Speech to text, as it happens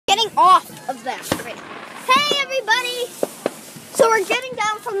off of that. Right. Hey everybody! So we're getting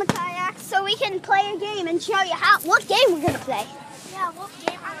down from the kayak so we can play a game and show you what game we're gonna play. Yeah, what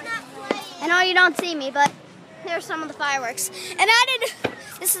game? I'm not playing. I know you don't see me, but there's some of the fireworks. And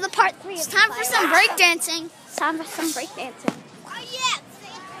this is the part 3. It's time for some breakdancing. It's time for some breakdancing. Oh yeah!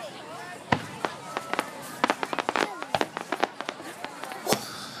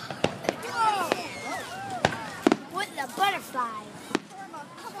 With the butterflies.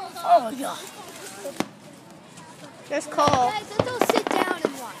 Oh yeah. There's Cole. Guys, let's go sit down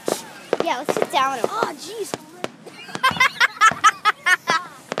and watch. Yeah, let's sit down and Oh jeez.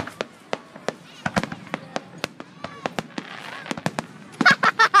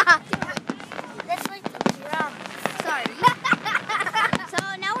 That's like the drum. Sorry. So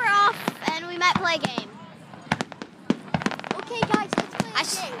now we're off and we might play a game. Okay, guys, let's play a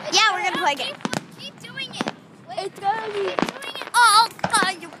game. Yeah, we're gonna play a game. Keep doing it. Wait, It's gonna be. keep doing it. Oh,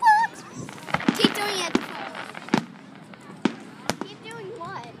 God, you what? Keep doing it. Keep doing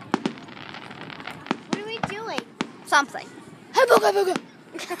what? What are we doing? Something.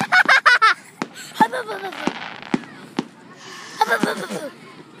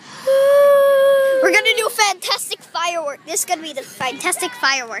 We're gonna do fantastic fireworks. This is gonna be the fantastic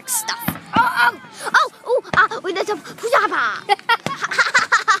fireworks stuff. We did some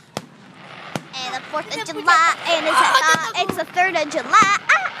and the 4th of July, and it's the 3rd of July.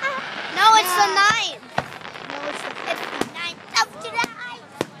 No, it's the 9th. No, it's the 9th of July.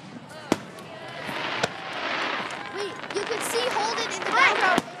 Wait, you can see Holden in the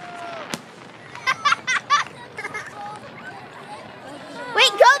background.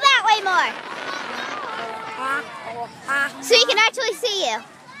 Wait, go that way more, so he can actually see you.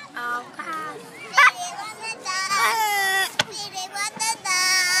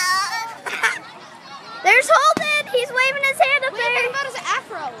 There's Holden. He's waving his hand up Wait, there. what about his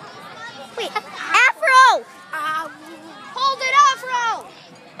afro? Wait, Afro. Holden afro.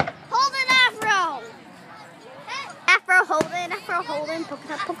 Holden Afro. Afro Holden. Afro Holden. Poke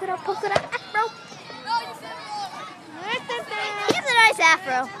it up. Poke it up. Poke it up. Afro. He has a nice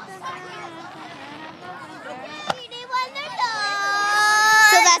afro.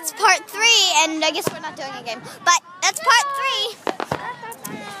 So that's part 3, and I guess we're not doing a game, but that's part 3.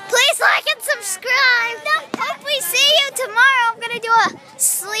 Please like and subscribe. Hope we see you tomorrow. I'm gonna do a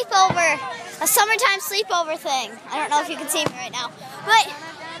sleepover, a summertime sleepover thing. I don't know if you can see me right now, but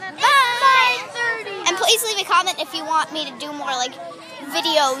bye. And please leave a comment if you want me to do more like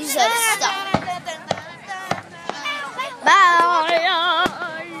videos of stuff. Bye.